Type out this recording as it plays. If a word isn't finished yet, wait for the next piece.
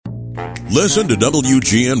Listen to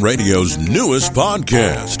WGN Radio's newest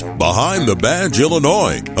podcast, Behind the Badge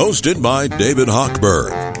Illinois, hosted by David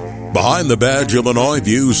Hochberg. Behind the Badge Illinois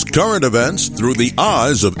views current events through the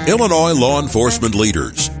eyes of Illinois law enforcement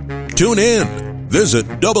leaders. Tune in. Visit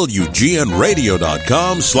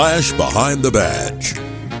WGNRadio.com/Behind the Badge.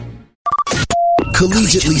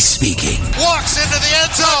 Collegiately speaking. Walks into the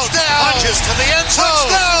end zone. Touchdown. Punches to the end zone.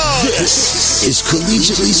 Touchdown. This is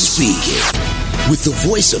Collegiately Speaking. With the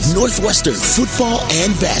voice of Northwestern football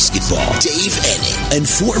and basketball, Dave Enning, and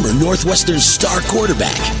former Northwestern star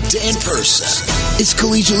quarterback, Dan Persa. It's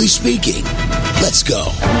Collegiately Speaking. Let's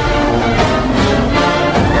go.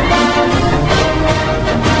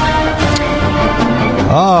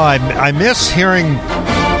 Oh, I miss hearing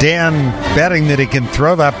Dan betting that he can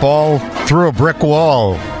throw that ball through a brick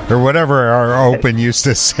wall, or whatever our Open used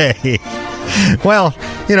to say. Well,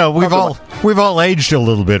 you know, we've all aged a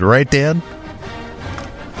little bit, right, Dan?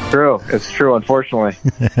 True. It's true, unfortunately.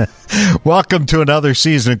 Welcome to another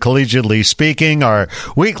season of Collegiately Speaking, our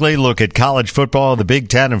weekly look at college football, the Big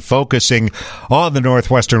Ten, and focusing on the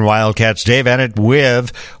Northwestern Wildcats. Dave Ennett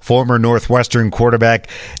with former Northwestern quarterback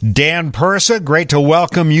Dan Persa. Great to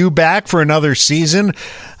welcome you back for another season.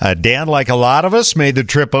 Dan, like a lot of us, made the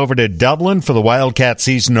trip over to Dublin for the Wildcat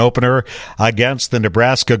season opener against the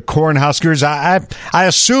Nebraska Cornhuskers. I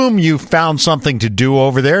assume you found something to do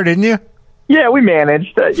over there, didn't you? Yeah, we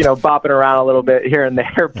managed, bopping around a little bit here and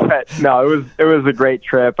there, but no, it was a great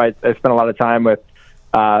trip. I spent a lot of time with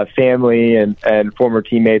family and former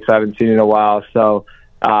teammates I haven't seen in a while. So,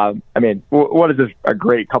 what is this, a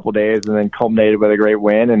great couple days, and then culminated with a great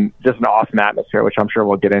win and just an awesome atmosphere, which I'm sure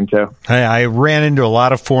we'll get into. I ran into a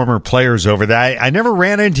lot of former players over there. I never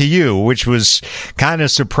ran into you, which was kind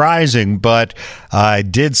of surprising, but I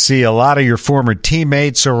did see a lot of your former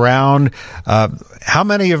teammates around. How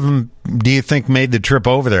many of them do you think made the trip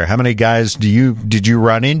over there? How many guys did you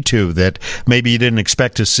run into that maybe you didn't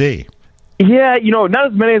expect to see? Yeah, not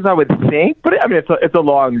as many as I would think, but it's a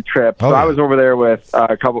long trip. So I was over there with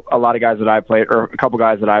a couple guys that I played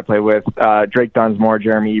with, Drake Dunsmore,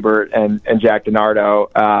 Jeremy Ebert, and Jack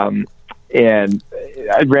DiNardo. And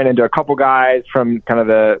I ran into a couple guys from kind of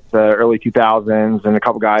the early 2000s and a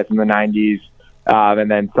couple guys in the 90s,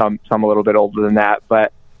 and then some a little bit older than that.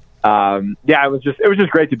 But it was just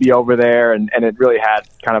great to be over there, and it really had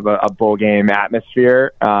kind of a bowl game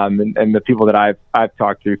atmosphere. And the people that I've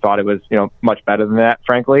talked to thought it was much better than that,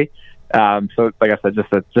 frankly. So like I said,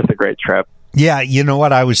 just a great trip. Yeah, you know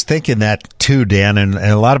what? I was thinking that too, Dan, and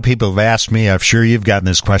a lot of people have asked me. I'm sure you've gotten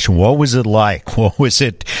this question. What was it like? What was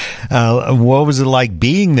it like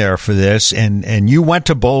being there for this? And you went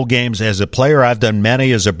to bowl games as a player. I've done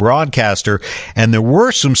many as a broadcaster, and there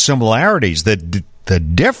were some similarities. The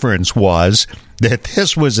difference was that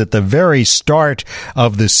this was at the very start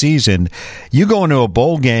of the season. You go into a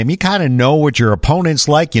bowl game, you kind of know what your opponent's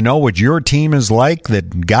like, you know what your team is like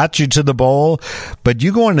that got you to the bowl. But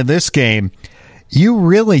you go into this game, you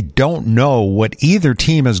really don't know what either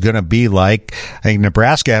team is going to be like. I think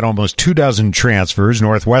Nebraska had almost 24 transfers.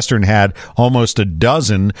 Northwestern had almost a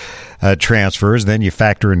dozen transfers. Then you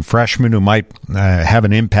factor in freshmen who might have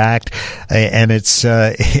an impact, and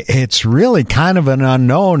it's really kind of an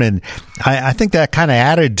unknown. And I think that kind of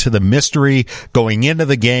added to the mystery going into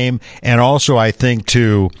the game, and also I think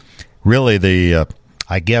to really the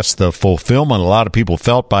fulfillment a lot of people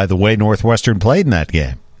felt by the way Northwestern played in that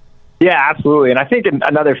game. Yeah, absolutely. And I think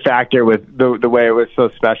another factor with the way it was so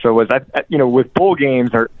special was that, with bowl games,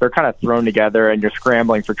 they're kind of thrown together and you're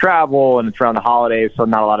scrambling for travel and it's around the holidays, so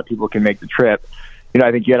not a lot of people can make the trip.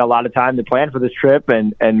 I think you had a lot of time to plan for this trip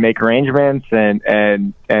and make arrangements and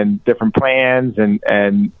different plans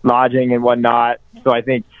and lodging and whatnot. So I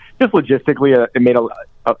think just logistically, it made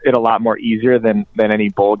it a lot more easier than any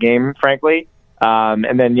bowl game, frankly.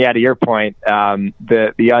 And then, to your point,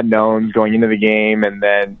 the unknowns going into the game, and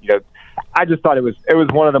then, I just thought it was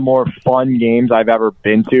one of the more fun games I've ever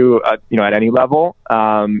been to, at any level.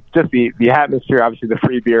 Just the atmosphere, obviously the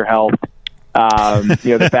free beer helped,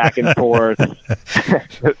 the back and forth,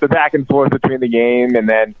 the back and forth between the game, and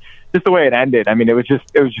then just the way it ended. I mean, it was just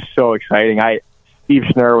so exciting. Steve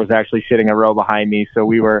Schnurr was actually sitting a row behind me, so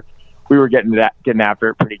we were getting after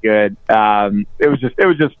it pretty good. It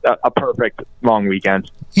was just a perfect long weekend.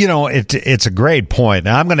 It's a great point.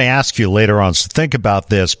 Now, I'm going to ask you later on, so think about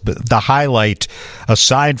this, but the highlight,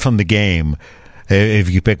 aside from the game, if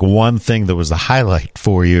you pick one thing that was the highlight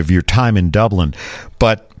for you of your time in Dublin,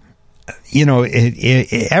 but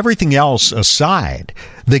everything else aside,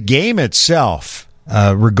 the game itself,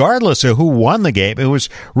 regardless of who won the game, it was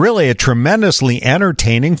really a tremendously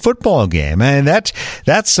entertaining football game. And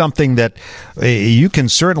that's something that you can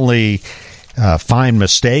certainly find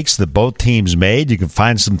mistakes that both teams made. You can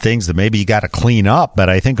find some things that maybe you got to clean up. But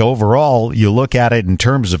I think overall, you look at it in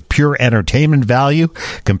terms of pure entertainment value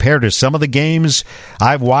compared to some of the games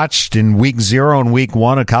I've watched in week 0 and week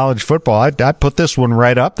 1 of college football. I put this one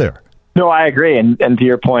right up there. No, I agree. And to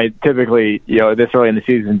your point, typically, this early in the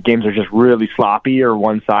season, games are just really sloppy or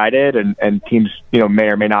one-sided, and teams, may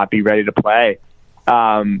or may not be ready to play.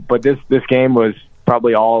 But this game was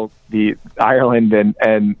probably all the Ireland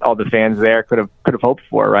and all the fans there could have hoped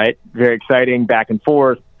for, right? Very exciting, back and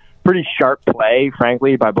forth, pretty sharp play,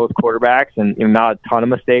 frankly, by both quarterbacks, and not a ton of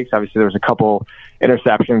mistakes. Obviously, there was a couple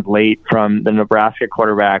interceptions late from the Nebraska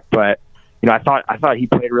quarterback, but I thought he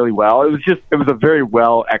played really well. It was a very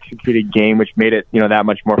well executed game, which made it that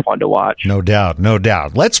much more fun to watch. No doubt.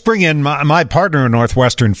 Let's bring in my partner in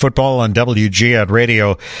Northwestern football on WGN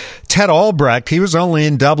Radio, Ted Albrecht. He was only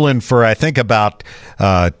in Dublin for I think about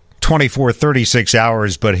 36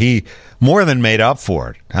 hours, but he more than made up for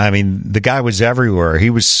it. I mean, the guy was everywhere. He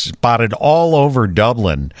was spotted all over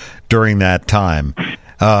Dublin during that time.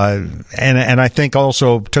 And I think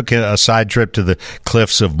also took a side trip to the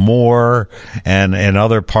cliffs of Moher and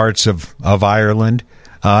other parts of Ireland,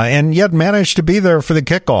 and yet managed to be there for the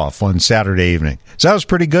kickoff on Saturday evening. So that was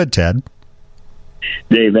pretty good, Ted.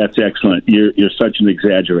 Dave, that's excellent. You're such an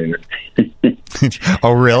exaggerator.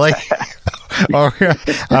 Oh, really? Oh,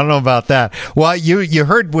 I don't know about that. Well, you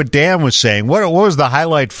heard what Dan was saying. What was the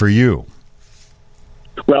highlight for you?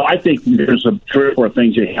 Well, I think there's 3 or 4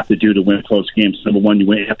 things you have to do to win close games. Number one,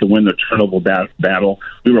 you have to win the turnover battle.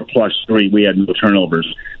 We were +3. We had no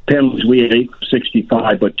turnovers. Penalties, we had 8 for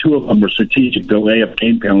 65, but 2 of them were strategic delay of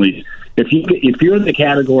game penalties. If you're in the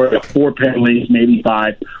category of 4 penalties, maybe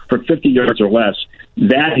 5 for 50 yards or less,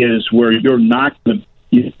 that is where you're not going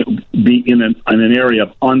to be in an area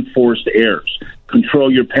of unforced errors.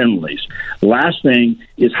 Control your penalties. Last thing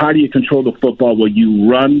is, how do you control the football? Well,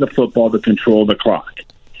 you run the football to control the clock.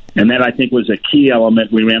 And that, I think, was a key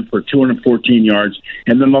element. We ran for 214 yards.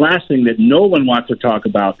 And then the last thing that no one wants to talk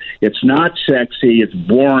about, it's not sexy, it's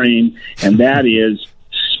boring, and that is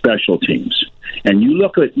special teams. And you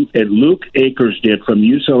look at Luke Akers did from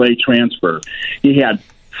UCLA transfer. He had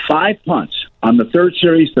 5 punts on the 3rd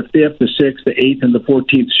series, the 5th, the 6th, the 8th, and the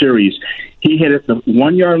 14th series. He hit at the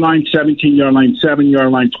 1-yard line, 17-yard line,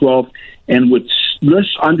 7-yard line, 12, and with just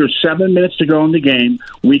under 7 minutes to go in the game,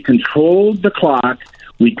 we controlled the clock.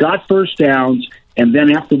 We got first downs, and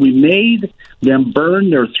then after we made them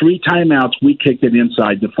burn their 3 timeouts, we kicked it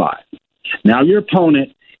inside the 5. Now your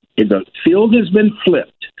opponent, the field has been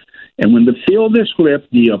flipped, and when the field is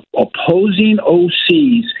flipped, the opposing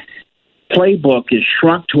OC's playbook is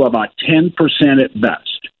shrunk to about 10% at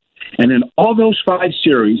best. And in all those 5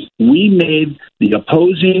 series, we made the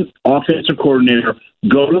opposing offensive coordinator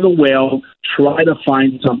go to the well, try to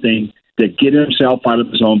find something to get himself out of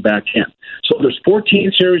his own back end. So there's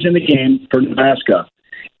 14 series in the game for Nebraska,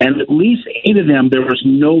 and at least 8 of them, there was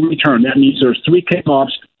no return. That means there's 3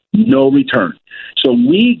 kickoffs, no return. So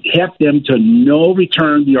we kept them to no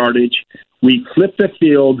return yardage. We flipped the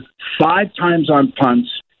field 5 times on punts,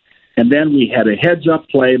 and then we had a heads-up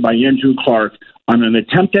play by Andrew Clark on an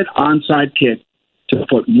attempted onside kick to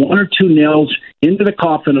put 1 or 2 nails into the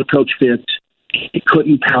coffin of Coach Fitz. He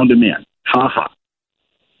couldn't pound him in. Ha-ha.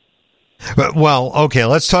 Well, okay,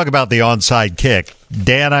 let's talk about the onside kick.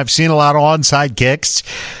 Dan, I've seen a lot of onside kicks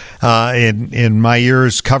in my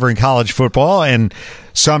years covering college football, and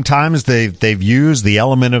sometimes they've used the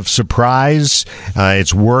element of surprise.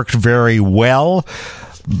 It's worked very well,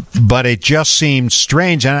 but it just seems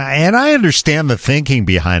strange. And I understand the thinking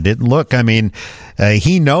behind it. Look, I mean,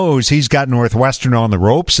 he knows he's got Northwestern on the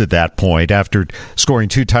ropes at that point after scoring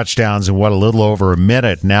 2 touchdowns in a little over a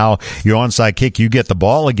minute. Now you onside kick, you get the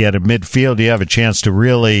ball again at midfield, you have a chance to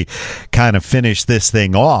really kind of finish this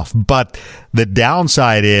thing off. But the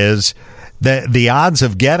downside is that the odds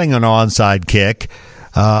of getting an onside kick,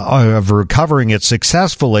 of recovering it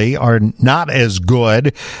successfully, are not as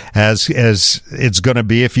good as it's going to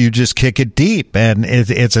be if you just kick it deep. And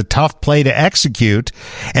it's a tough play to execute.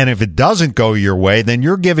 And if it doesn't go your way, then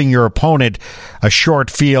you're giving your opponent a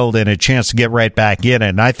short field and a chance to get right back in it.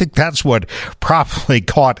 And I think that's what probably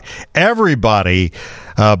caught everybody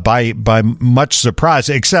by much surprise,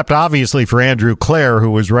 except obviously for Andrew Clare,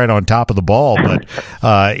 who was right on top of the ball. But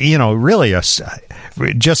really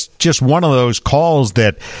just one of those calls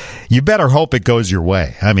that you better hope it goes your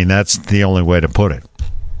way. I mean, that's the only way to put it.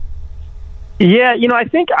 Yeah, I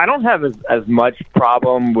think I don't have as much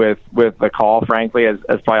problem with the call, frankly, as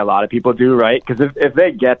probably a lot of people do, right? Because if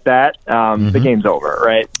they get that, the game's over,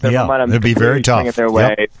 right? The momentum it'd be very tough. Their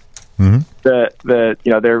way. Yep.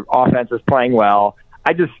 Mm-hmm. Their offense is playing well.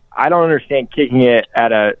 I don't understand kicking it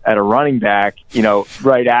at a running back,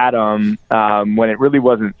 right at him when it really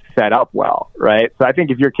wasn't set up well, right? So I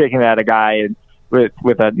think if you're kicking it at a guy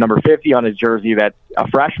with a number 50 on his jersey that's a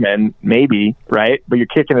freshman, maybe, right? But you're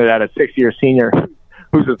kicking it at a 6-year senior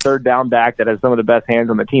who's a third down back that has some of the best hands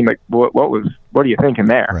on the team. Like, what are you thinking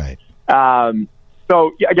there? Right.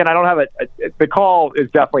 So again, I don't have the call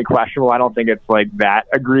is definitely questionable. I don't think it's like that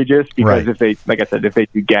egregious because if they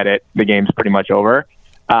do get it, the game's pretty much over.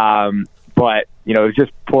 But it was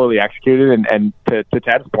just poorly executed, and to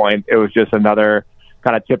Ted's point, it was just another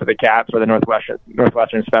kind of tip of the cap for the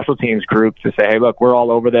Northwestern special teams group to say, hey, look, we're all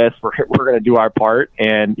over this. We're going to do our part.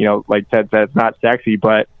 And, like Ted said, it's not sexy,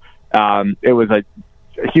 but it was a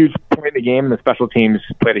huge point in the game, and the special teams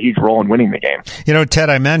played a huge role in winning the game. Ted,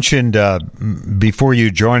 I mentioned before you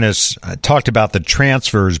join us, I talked about the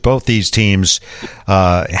transfers. Both these teams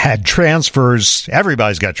had transfers.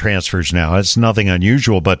 Everybody's got transfers now. It's nothing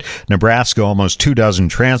unusual, but Nebraska, almost 24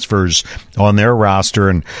 transfers on their roster,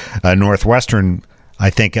 and Northwestern, I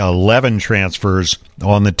think 11 transfers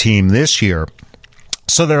on the team this year.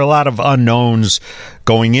 So there are a lot of unknowns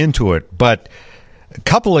going into it. But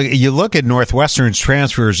you look at Northwestern's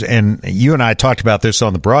transfers, and you and I talked about this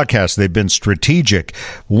on the broadcast. They've been strategic.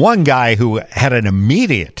 One guy who had an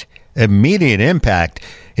immediate impact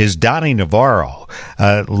is Donnie Navarro.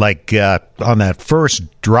 On that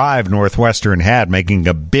first drive Northwestern had, making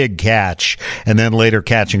a big catch and then later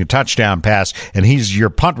catching a touchdown pass, and he's your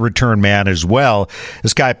punt return man as well.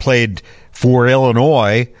 This guy played for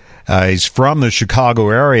Illinois. He's from the Chicago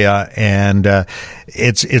area, and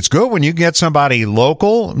it's good when you get somebody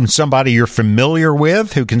local and somebody you're familiar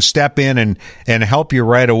with who can step in and help you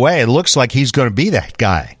right away. It looks like he's going to be that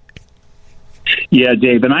guy. Yeah,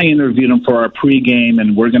 Dave, and I interviewed him for our pregame,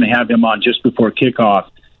 and we're going to have him on just before kickoff.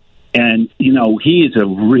 And, he is a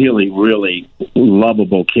really, really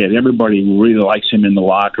lovable kid. Everybody really likes him in the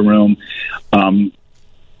locker room.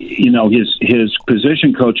 His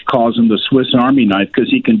position coach calls him the Swiss Army knife because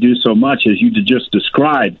he can do so much, as you just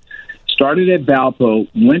described. Started at Valpo,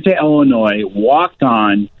 went to Illinois, walked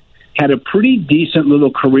on, had a pretty decent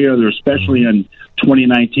little career there, especially in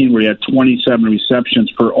 2019 where he had 27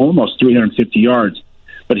 receptions for almost 350 yards.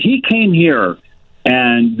 But he came here,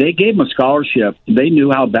 and they gave him a scholarship. They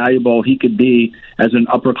knew how valuable he could be as an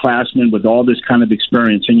upperclassman with all this kind of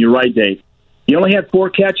experience. And you're right, Dave. He only had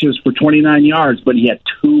 4 catches for 29 yards, but he had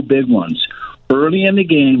 2 big ones early in the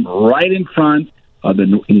game, right in front of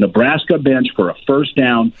the Nebraska bench for a first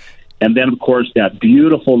down. And then, of course, that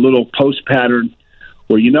beautiful little post pattern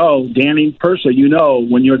where, Danny Persa,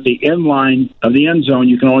 when you're at the end line of the end zone,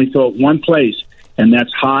 you can only throw it one place, and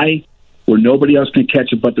that's high where nobody else can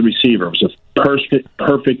catch it but the receiver. It was a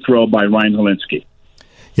perfect throw by Ryan Helinski.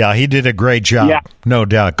 Yeah, he did a great job, no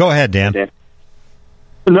doubt. Go ahead, Dan.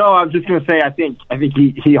 No, I was just going to say, I think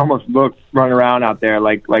he almost looked running around out there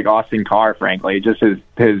like Austin Carr, frankly. Just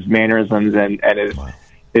his mannerisms and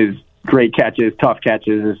his great catches, tough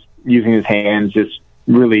catches, using his hands, just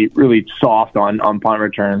really, really soft on punt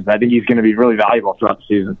returns. I think he's going to be really valuable throughout the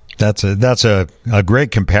season. That's a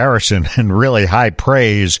great comparison and really high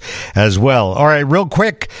praise as well. All right, real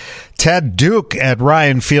quick, Ted, Duke at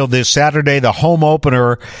Ryan Field this Saturday, the home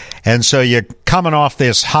opener. And so you're coming off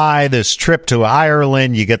this trip to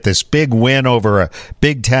Ireland. You get this big win over a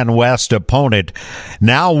Big Ten West opponent.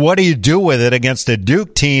 Now, what do you do with it against a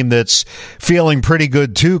Duke team that's feeling pretty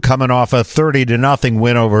good, too, coming off a 30-0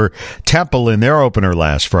 win over Temple in their opener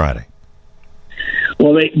last Friday?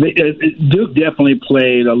 Well, Duke definitely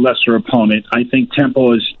played a lesser opponent. I think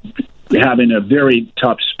Temple is having a very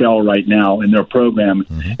tough spell right now in their program,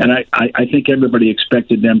 and I think everybody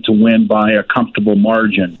expected them to win by a comfortable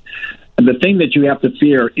margin. And the thing that you have to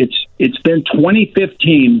fear, it's been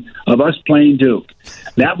 2015 of us playing Duke.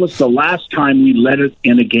 That was the last time we led it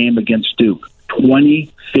in a game against Duke,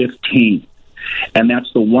 2015. And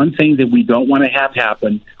that's the one thing that we don't want to have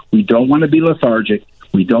happen. We don't want to be lethargic.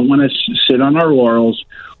 We don't want to sit on our laurels.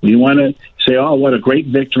 We want to say, oh, what a great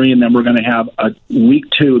victory, and then we're going to have a week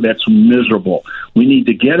 2 that's miserable. We need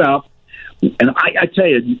to get up. And I tell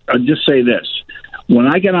you, I'll just say this. When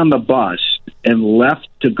I get on the bus and left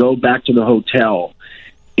to go back to the hotel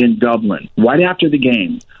in Dublin, right after the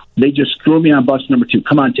game, they just threw me on bus number 2.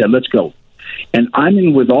 Come on, Ted, let's go. And I'm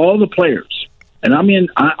in with all the players, and I'm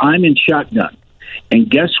in shotgun. And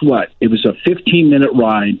guess what? It was a 15-minute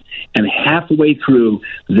ride, and halfway through,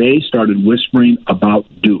 they started whispering about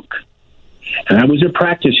Duke. And I was at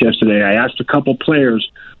practice yesterday. I asked a couple players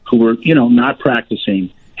who were, not practicing,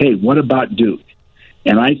 hey, what about Duke?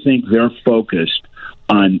 And I think they're focused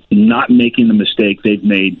on not making the mistake they've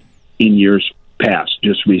made in years past,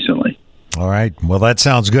 just recently. All right. Well, that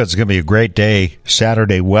sounds good. It's going to be a great day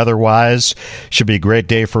Saturday weather-wise. Should be a great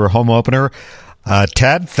day for a home opener.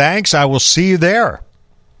 Ted, thanks. I will see you there.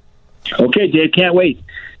 Okay, Dave. Can't wait.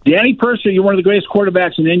 Danny Purser, you're one of the greatest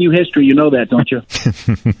quarterbacks in NU history. You know that, don't you?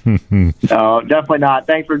 No, definitely not.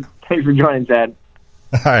 Thanks for joining, Ted.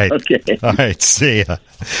 All right. Okay. All right. See ya.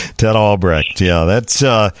 Ted Albrecht. Yeah, that's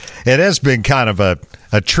it has been kind of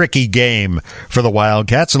a tricky game for the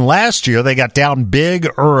Wildcats. And last year they got down big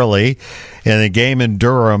early in the game in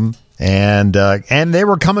Durham. And they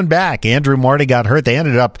were coming back. Andrew Marty got hurt. They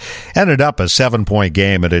ended up a 7-point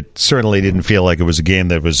game, and it certainly didn't feel like it was a game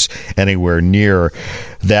that was anywhere near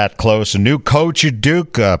that close. A new coach at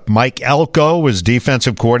Duke, Mike Elko, was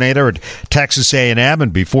defensive coordinator at Texas A&M,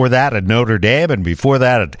 and before that at Notre Dame, and before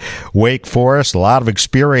that at Wake Forest. A lot of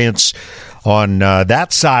experience on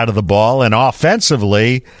that side of the ball, and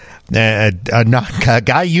offensively, a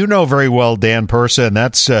guy you know very well, Dan Purser, and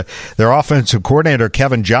that's their offensive coordinator,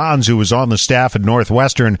 Kevin Johns, who was on the staff at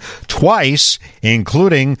Northwestern twice,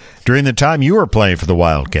 including during the time you were playing for the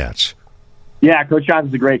Wildcats. Yeah, Coach Johns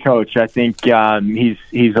is a great coach. I think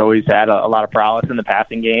he's always had a lot of prowess in the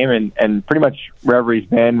passing game, and pretty much wherever he's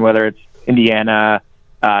been, whether it's Indiana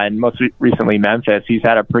and most recently Memphis, he's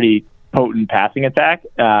had a pretty potent passing attack.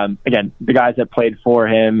 Again, the guys that played for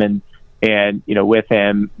him and with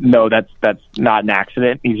him, no, that's not an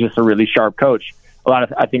accident. He's just a really sharp coach.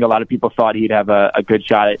 I think a lot of people thought he'd have a good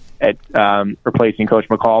shot at replacing Coach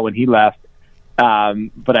McCall when he left.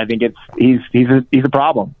 But I think he's a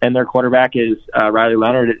problem. And their quarterback is Riley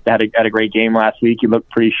Leonard. Had a great game last week. He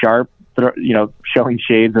looked pretty sharp, showing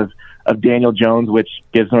shades of Daniel Jones, which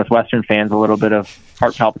gives Northwestern fans a little bit of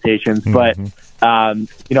heart palpitations. Mm-hmm. But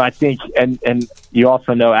I think, and you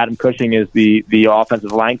also know Adam Cushing is the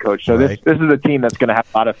offensive line coach. So right. This is a team that's going to have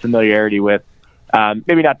a lot of familiarity with,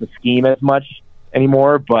 maybe not the scheme as much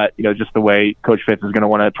anymore, but just the way Coach Fitz is going to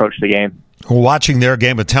want to approach the game. Watching their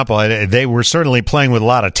game at Temple, they were certainly playing with a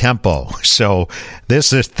lot of tempo. So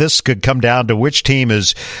this could come down to which team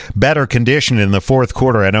is better conditioned in the fourth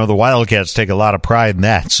quarter. I know the Wildcats take a lot of pride in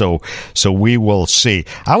that. So we will see.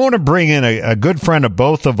 I want to bring in a good friend of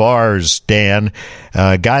both of ours, Dan,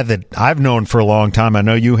 a guy that I've known for a long time. I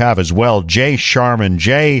know you have as well, Jay Sharman.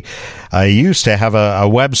 Jay used to have a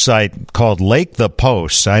website called Lake the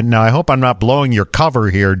Post. Now, I hope I'm not blowing your cover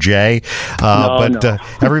here, Jay, but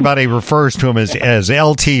everybody refers to him as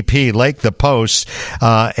LTP, Lake the Post.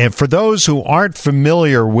 And for those who aren't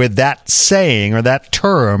familiar with that saying or that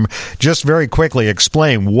term, just very quickly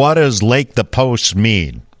explain, what does Lake the Post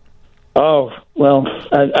mean? Oh, well,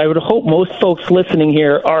 I would hope most folks listening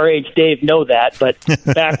here, R.H. Dave, know that. But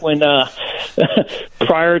back when,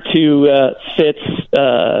 prior to Fitz,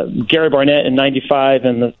 Gary Barnett in 95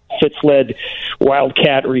 and the Fitz-led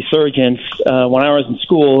Wildcat resurgence, when I was in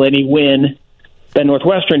school, any win that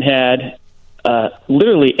Northwestern had,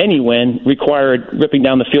 literally any win, required ripping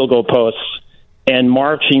down the field goal posts and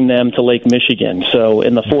marching them to Lake Michigan. So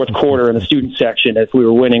in the fourth quarter in the student section, if we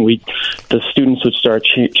were winning, the students would start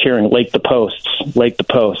cheering Lake the Post, Lake the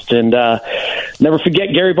Post. And never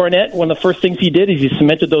forget Gary Barnett. One of the first things he did is he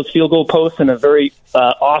cemented those field goal posts in a very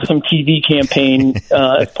awesome TV campaign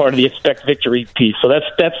as part of the Expect Victory piece. So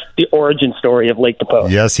that's the origin story of Lake the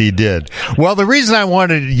Post. Yes, he did. Well, the reason I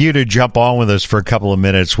wanted you to jump on with us for a couple of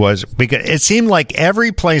minutes was because it seemed like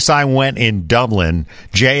every place I went in Dublin,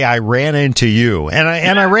 Jay, I ran into you. And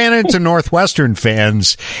I ran into Northwestern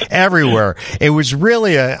fans everywhere. It was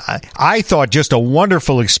really I thought, just a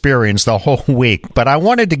wonderful experience the whole week. But I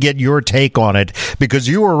wanted to get your take on it because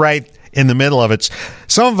you were right in the middle of it.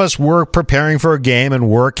 Some of us were preparing for a game and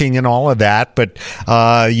working and all of that, but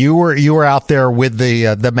you were out there with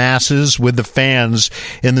the masses, with the fans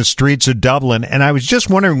in the streets of Dublin. And I was just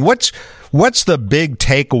wondering, what's the big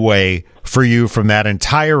takeaway for you from that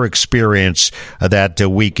entire experience that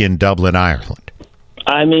week in Dublin, Ireland?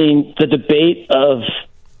 I mean, the debate of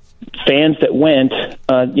fans that went,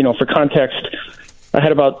 for context, I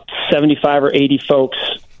had about 75 or 80 folks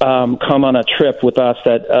come on a trip with us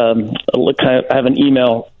that I have an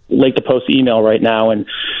email, Lake the Post email right now, and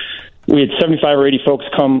we had 75 or 80 folks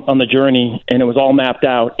come on the journey, and it was all mapped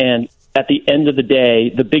out. And at the end of the day,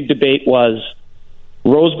 the big debate was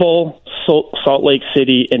Rose Bowl, Salt Lake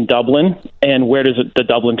City, and Dublin, and where does the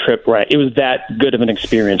Dublin trip rank? It was that good of an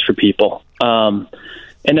experience for people.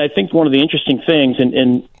 And I think one of the interesting things,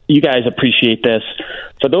 and you guys appreciate this,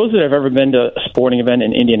 for those that have ever been to a sporting event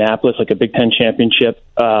in Indianapolis, like a Big Ten championship,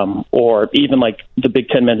 or even like the Big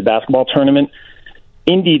Ten men's basketball tournament,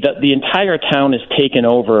 Indy, the entire town is taken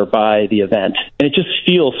over by the event, and it just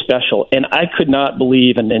feels special. And I could not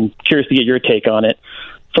believe, and curious to get your take on it,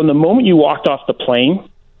 from the moment you walked off the plane,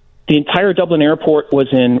 the entire Dublin airport was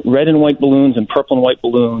in red and white balloons and purple and white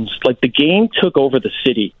balloons. Like, the game took over the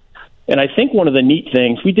city. And I think one of the neat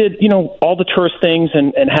things, we did, all the tourist things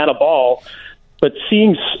and had a ball, but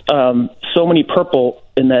seeing so many purple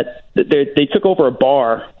in that they took over a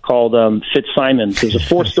bar called Fitzsimons. It was a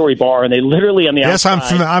 4-story bar, and they literally on the outside.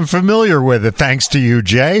 Yes, I'm familiar with it, thanks to you,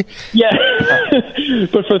 Jay. Yeah.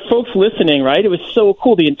 But for folks listening, right, it was so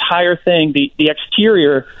cool. The entire thing, the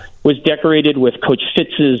exterior was decorated with Coach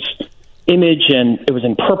Fitz's image, and it was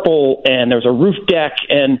in purple, and there was a roof deck,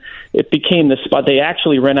 and it became the spot. They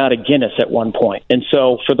actually ran out of Guinness at one point. And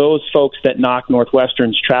so for those folks that knock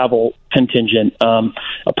Northwestern's travel contingent,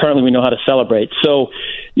 apparently we know how to celebrate. So,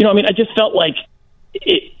 I just felt like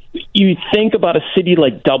you think about a city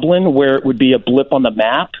like Dublin where it would be a blip on the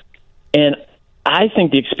map, and I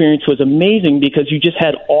think the experience was amazing because you just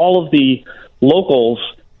had all of the locals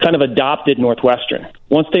kind of adopted Northwestern.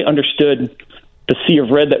 Once they understood the sea of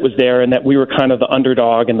red that was there and that we were kind of the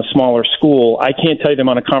underdog and the smaller school, I can't tell you the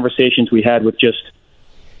amount of conversations we had with just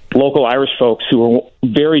local Irish folks who were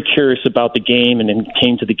very curious about the game and then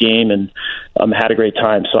came to the game and had a great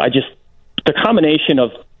time. So the combination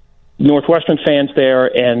of Northwestern fans there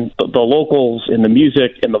and the locals and the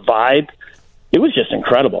music and the vibe, it was just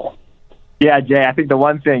incredible. Yeah, Jay, I think the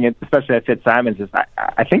one thing, especially at Fitzsimons, is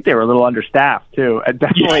I think they were a little understaffed, too.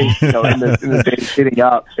 Definitely, in the days leading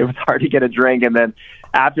up, it was hard to get a drink. And then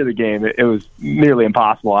after the game, it was nearly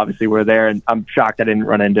impossible. Obviously, we're there, and I'm shocked I didn't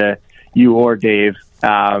run into you or Dave.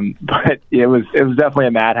 But it was definitely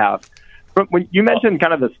a madhouse. But when you mentioned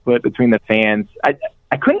kind of the split between the fans,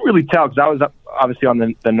 I couldn't really tell because I was obviously on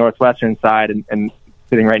the Northwestern side and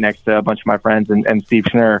sitting right next to a bunch of my friends and Steve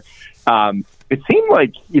Schnurr. It seemed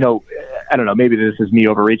like, I don't know, maybe this is me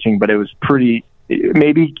overreaching, but it was pretty,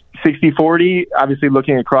 maybe 60-40. Obviously,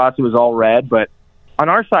 looking across, it was all red, but on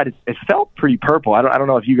our side, it felt pretty purple. I don't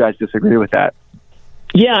know if you guys disagree with that.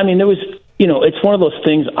 Yeah, I mean, there was, it's one of those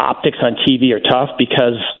things, optics on TV are tough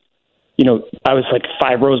because, I was like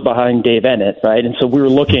 5 rows behind Dave Ennett, right? And so we were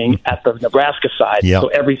looking at the Nebraska side. Yep. So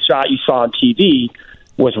every shot you saw on TV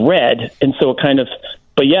was red. And so it kind of,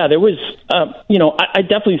 but yeah, there was, I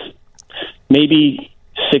definitely, maybe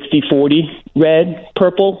 60-40 red,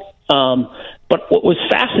 purple. But what was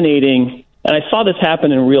fascinating, and I saw this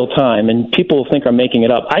happen in real time, and people think I'm making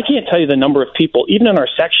it up. I can't tell you the number of people, even in our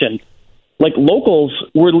section, like locals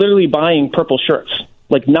were literally buying purple shirts.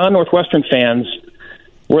 Like non-Northwestern fans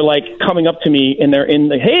were like coming up to me, and they're in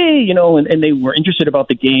the, hey, and they were interested about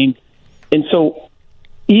the game. And so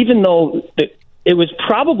even though it was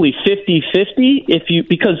probably 50-50,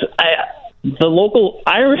 because the local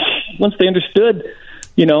Irish, once they understood,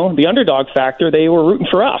 the underdog factor, they were rooting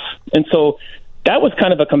for us. And so that was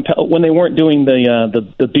kind of when they weren't doing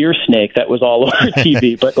the beer snake that was all over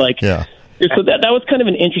TV. But yeah. So that was kind of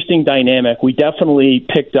an interesting dynamic. We definitely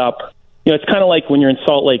picked up, it's kind of like when you're in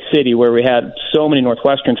Salt Lake City where we had so many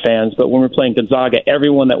Northwestern fans, but when we were playing Gonzaga,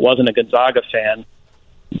 everyone that wasn't a Gonzaga fan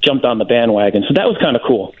jumped on the bandwagon. So that was kind of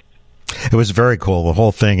cool. It was very cool, the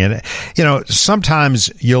whole thing. And,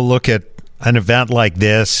 sometimes you'll look at an event like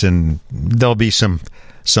this and there'll be some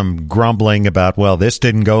grumbling about, well, this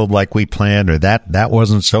didn't go like we planned or that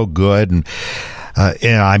wasn't so good. And,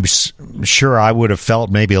 I'm sure I would have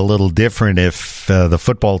felt maybe a little different if the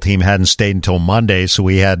football team hadn't stayed until Monday, so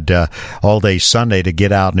we had all day Sunday to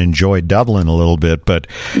get out and enjoy Dublin a little bit. But,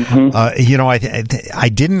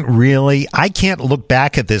 I didn't really – I can't look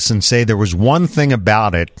back at this and say there was one thing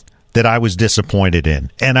about it that I was disappointed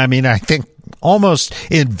in. And, I think almost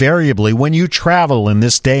invariably when you travel in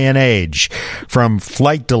this day and age, from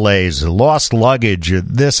flight delays, lost luggage,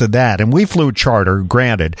 this and that, and we flew charter,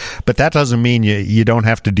 granted, but that doesn't mean you don't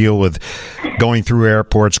have to deal with going through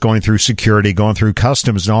airports, going through security, going through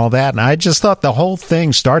customs and all that. And I just thought the whole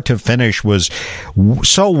thing, start to finish, was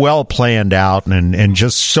so well planned out and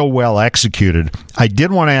just so well executed. I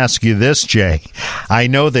did want to ask you this, Jay. I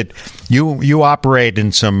know that you operate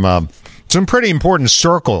in some pretty important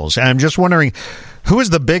circles. And I'm just wondering, who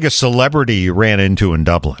is the biggest celebrity you ran into in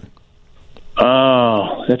Dublin?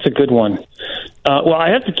 Oh, that's a good one. Well, I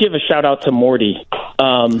have to give a shout out to Morty.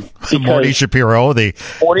 Morty Shapiro,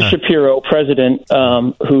 Morty Shapiro, president,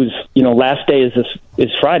 whose last day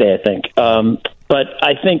is Friday, I think. But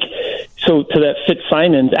I think so. To that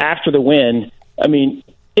Fitzsimons after the win,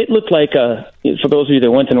 it it looked like for those of you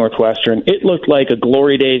that went to Northwestern, it looked like a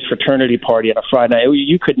Glory Days fraternity party on a Friday night.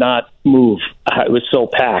 You could not move. It was so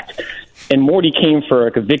packed. And Morty came for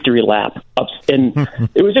like a victory lap. And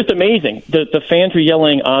it was just amazing. The fans were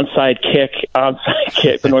yelling onside kick,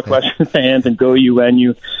 the Northwestern fans, and go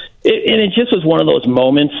UNU. And it just was one of those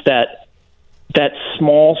moments that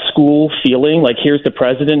small school feeling, like here's the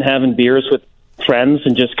president having beers with friends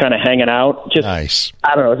and just kind of hanging out. Just nice.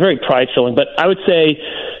 I don't know. It's very pride-filling. But I would say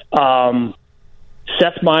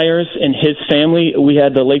Seth Meyers and his family, we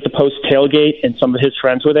had the Lake the Post tailgate, and some of his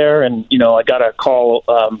friends were there. And, I got a call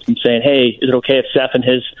from saying, hey, is it okay if Seth and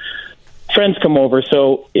his friends come over?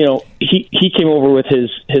 So, he came over with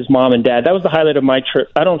his mom and dad. That was the highlight of my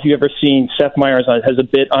trip. I don't know if you've ever seen Seth Meyers has a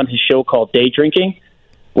bit on his show called Day Drinking,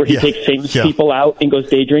 where he takes famous people out and goes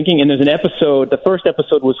day drinking. And there's an episode, the first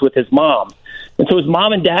episode was with his mom. And so his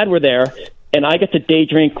mom and dad were there, and I got to day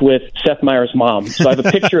drink with Seth Meyers' mom. So I have a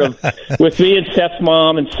picture with me and Seth's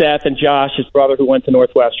mom and Seth and Josh, his brother, who went to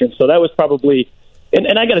Northwestern. So that was probably, and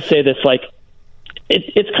I got to say this, like,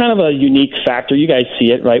 it's kind of a unique factor. You guys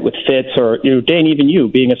see it, right, with Fitz or, Dan, even you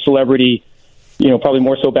being a celebrity, probably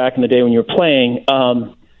more so back in the day when you were playing.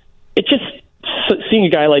 It just, seeing a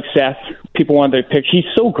guy like Seth, people want their picture. He's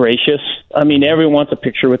so gracious. I mean, everyone wants a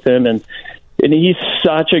picture with him, and he's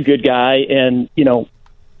such a good guy. And,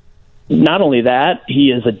 not only that,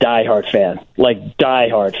 he is a diehard fan, like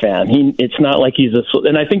diehard fan. It's not like he's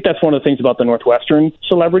and I think that's one of the things about the Northwestern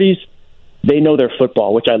celebrities. They know their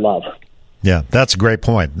football, which I love. Yeah, that's a great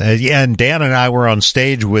point. And Dan and I were on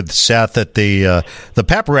stage with Seth at the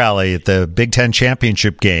pep rally at the Big Ten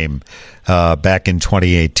championship game back in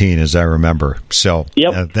 2018, as I remember. So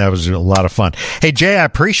that was a lot of fun. Hey, Jay, I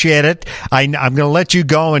appreciate it. I'm going to let you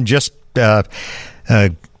go and just I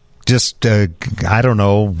don't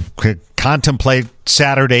know, contemplate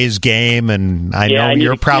Saturday's game, and I know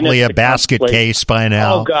you're probably a basket case by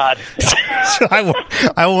now. Oh, God. So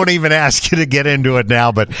I won't even ask you to get into it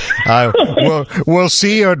now, but we'll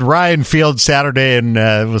see you at Ryan Field Saturday, and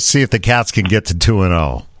we'll see if the Cats can get to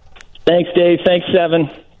 2-0. Thanks, Dave. Thanks, Seven.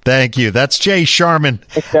 Thank you. That's Jay Sharman.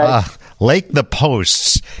 Lake the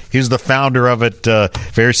Posts. He's the founder of it.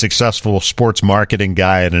 Very successful sports marketing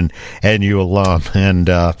guy and NU alum. And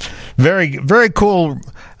very, very cool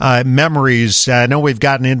memories. I know we've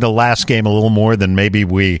gotten into last game a little more than maybe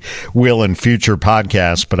we will in future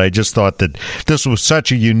podcasts, but I just thought that this was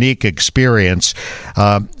such a unique experience.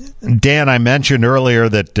 Dan, I mentioned earlier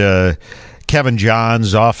that Kevin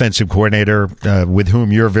Johns, offensive coordinator, with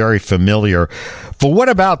whom you're very familiar. But what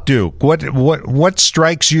about Duke? What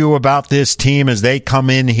strikes you about this team as they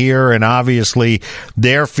come in here, and obviously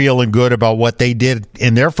they're feeling good about what they did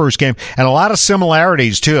in their first game, and a lot of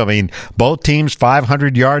similarities too. I mean, both teams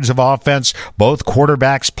 500 yards of offense, both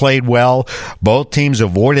quarterbacks played well, both teams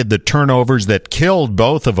avoided the turnovers that killed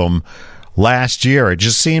both of them last year. It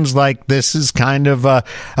just seems like this is kind of a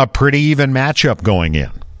pretty even matchup going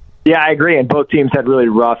in. Yeah, I agree. And both teams had really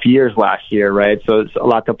rough years last year, right? So it's a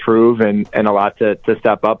lot to prove and a lot to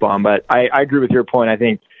step up on. But I agree with your point. I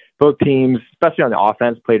think both teams, especially on the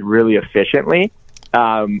offense, played really efficiently,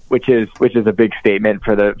 which is a big statement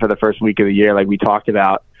for the first week of the year, like we talked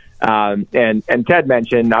about. And Ted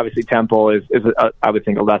mentioned, obviously Temple is I would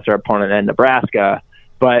think a lesser opponent than Nebraska.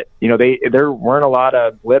 But there weren't a lot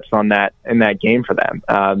of blips in that game for them.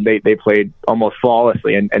 They played almost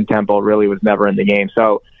flawlessly, and Temple really was never in the game.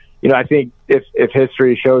 So. I think if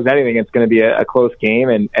history shows anything, it's going to be a close game,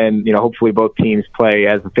 and hopefully both teams play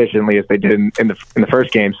as efficiently as they did in the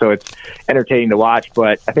first game. So it's entertaining to watch.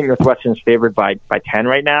 But I think Northwestern's favored by 10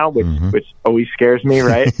 right now, which always scares me.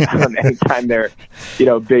 Right, anytime they're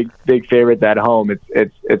big favorites at home,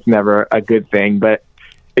 it's never a good thing. But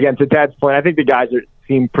again, to Ted's point, I think the guys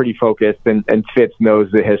seem pretty focused, and Fitz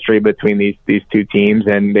knows the history between these two teams,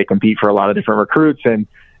 and they compete for a lot of different recruits and.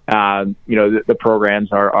 The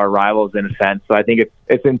programs are rivals in a sense. So I think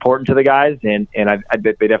it's important to the guys, and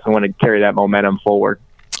they definitely want to carry that momentum forward.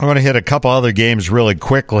 I want to hit a couple other games really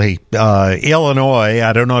quickly. Illinois,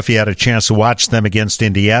 I don't know if you had a chance to watch them against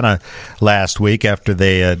Indiana last week after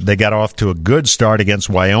they got off to a good start against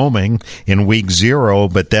Wyoming in week 0,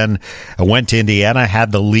 but then went to Indiana,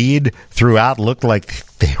 had the lead throughout, looked like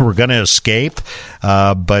they were going to escape,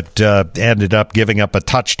 but ended up giving up a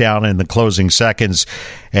touchdown in the closing seconds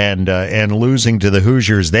and losing to the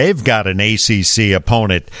Hoosiers. They've got an ACC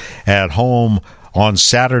opponent at home on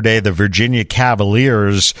Saturday, the Virginia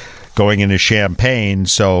Cavaliers going into Champaign.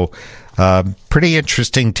 So pretty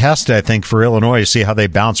interesting test, I think, for Illinois to see how they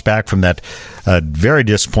bounce back from that very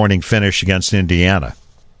disappointing finish against Indiana.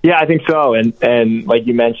 Yeah, I think so. And like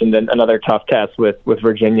you mentioned, another tough test with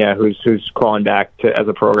Virginia, who's crawling back as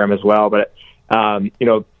a program as well. But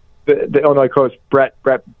the Illinois coach Brett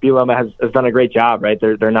Bielema has done a great job. Right,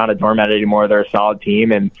 they're not a doormat anymore. They're a solid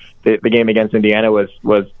team, and the game against Indiana was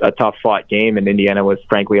a tough fought game, and Indiana was,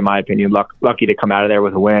 frankly, in my opinion, lucky to come out of there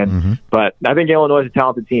with a win. Mm-hmm. But I think Illinois is a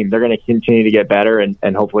talented team. They're going to continue to get better,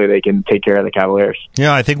 and hopefully they can take care of the Cavaliers.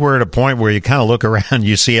 Yeah, I think we're at a point where you kind of look around,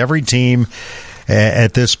 you see every team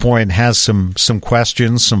at this point has some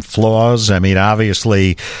questions, some flaws. I mean,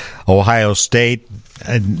 obviously, Ohio State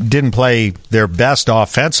didn't play their best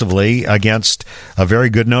offensively against a very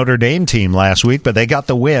good Notre Dame team last week, but they got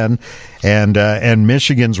the win. And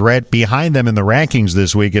Michigan's right behind them in the rankings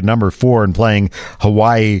this week at number 4 and playing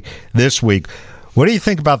Hawaii this week. What do you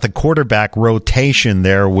think about the quarterback rotation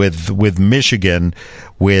there with Michigan,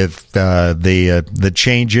 with the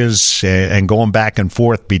changes and going back and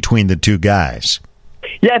forth between the two guys?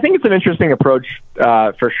 Yeah, I think it's an interesting approach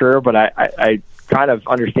for sure, but I kind of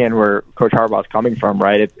understand where Coach Harbaugh's coming from,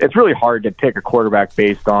 right? It's really hard to pick a quarterback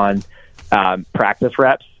based on practice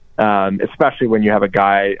reps, especially when you have a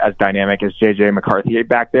guy as dynamic as J.J. McCarthy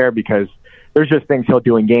back there, because there's just things he'll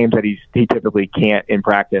do in games that he typically can't in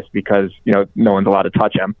practice because, no one's allowed to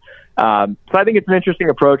touch him. So I think it's an interesting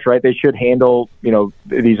approach, right? They should handle,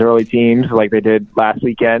 these early teams like they did last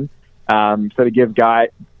weekend. So to give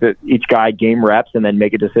each guy game reps and then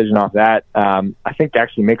make a decision off that, I think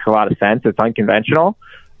actually makes a lot of sense. It's unconventional,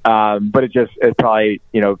 but it probably,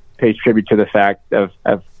 pays tribute to the fact of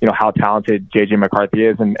how talented J.J. McCarthy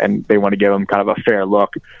is, and they want to give him kind of a fair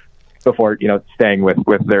look before, staying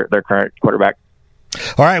with their current quarterback.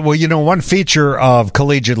 All right. Well, one feature of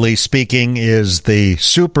Collegiately Speaking is the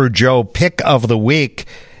Super Joe Pick of the Week.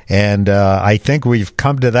 And I think we've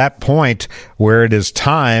come to that point where it is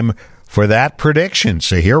time for that prediction.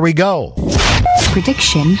 So here we go.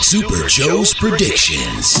 Prediction. Super Joe's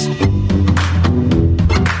Predictions.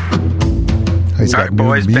 He's got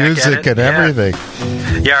boys, music and everything.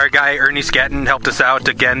 Yeah, our guy Ernie Scatton helped us out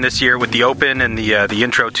again this year with the Open and the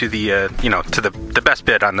intro to the best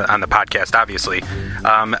bit on the podcast. Obviously,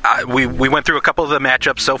 we went through a couple of the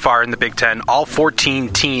matchups so far in the Big Ten. All 14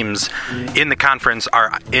 teams in the conference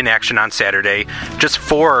are in action on Saturday. Just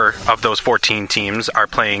 4 of those 14 teams are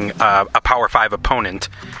playing a Power 5 opponent.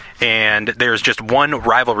 And there's just one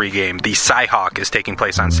rivalry game. The Cy-Hawk is taking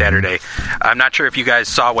place on Saturday. I'm not sure if you guys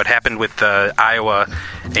saw what happened with Iowa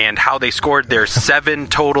and how they scored their 7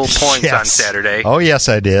 total points on Saturday. Oh, yes,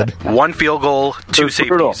 I did. 1 field goal, 2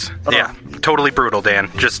 safeties. Yeah, totally brutal,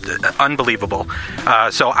 Dan. Just unbelievable.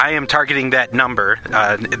 So I am targeting that number.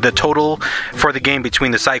 The total for the game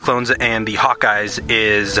between the Cyclones and the Hawkeyes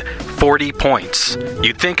is 40 points.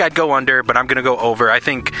 You'd think I'd go under, but I'm going to go over. I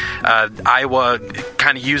think Iowa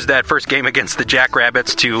kind of used that first game against the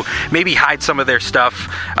Jackrabbits to maybe hide some of their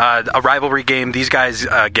stuff. A rivalry game, these guys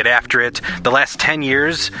get after it. The last 10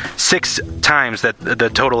 years, 6 times that the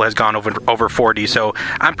total has gone over 40. So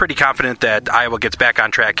I'm pretty confident that Iowa gets back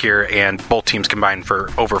on track here and both teams combine for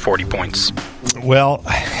over 40 points. Well,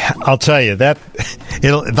 I'll tell you that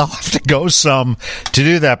they'll have to go some to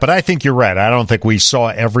do that, but I think you're right. I don't think we saw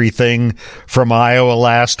everything from Iowa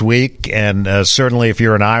last week, and certainly if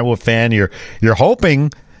you're an Iowa fan, you're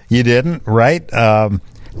hoping you didn't, right?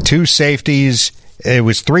 2 safeties. It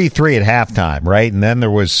was 3-3 at halftime, right? And then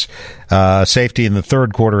there was a safety in the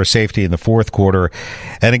third quarter, a safety in the fourth quarter.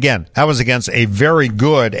 And again, that was against a very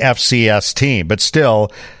good FCS team, but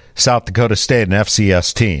still South Dakota State, an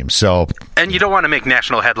FCS team. And you don't want to make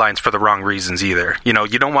national headlines for the wrong reasons either. You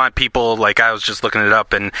don't want people, like I was just looking it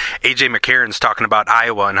up, and A.J. McCarron's talking about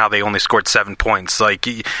Iowa and how they only scored 7 points. Like,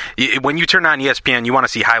 when you turn on ESPN, you want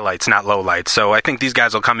to see highlights, not lowlights. So I think these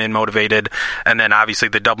guys will come in motivated, and then obviously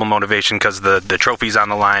the double motivation because the trophy's on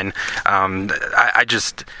the line.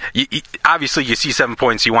 Obviously you see 7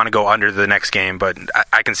 points, you want to go under the next game, but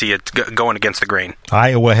I can see it going against the grain.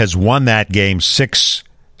 Iowa has won that game 6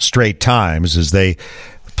 straight times as they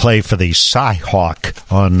play for the Cy-Hawk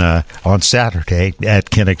on Saturday at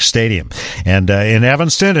Kinnick Stadium. And in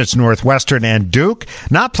Evanston, it's Northwestern and Duke.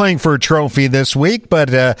 Not playing for a trophy this week, but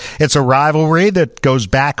it's a rivalry that goes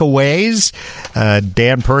back a ways.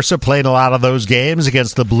 Dan Persa played a lot of those games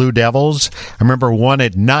against the Blue Devils. I remember one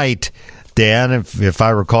at night, Dan, if I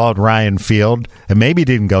recall, at Ryan Field. It maybe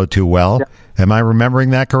didn't go too well. Yeah. Am I remembering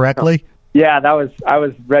that correctly? Yeah, I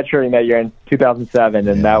was redshirting that year in 2007,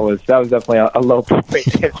 and that was definitely a low point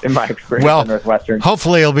in my experience at Northwestern.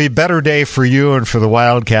 Hopefully it'll be a better day for you and for the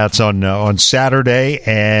Wildcats on Saturday.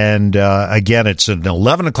 And again, it's an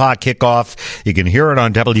 11 o'clock kickoff. You can hear it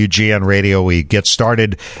on WGN Radio. We get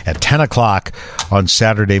started at 10 o'clock on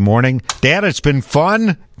Saturday morning. Dan, it's been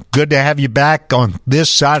fun. Good to have you back on this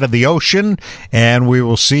side of the ocean, and we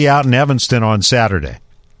will see you out in Evanston on Saturday.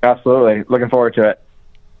 Absolutely. Looking forward to it.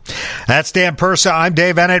 That's Dan Persa. I'm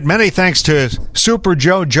Dave Ennett. Many thanks to Super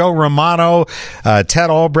Joe Romano, Ted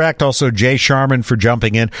Albrecht, also Jay Sharman for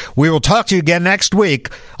jumping in. We will talk to you again next week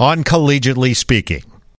on Collegiately Speaking.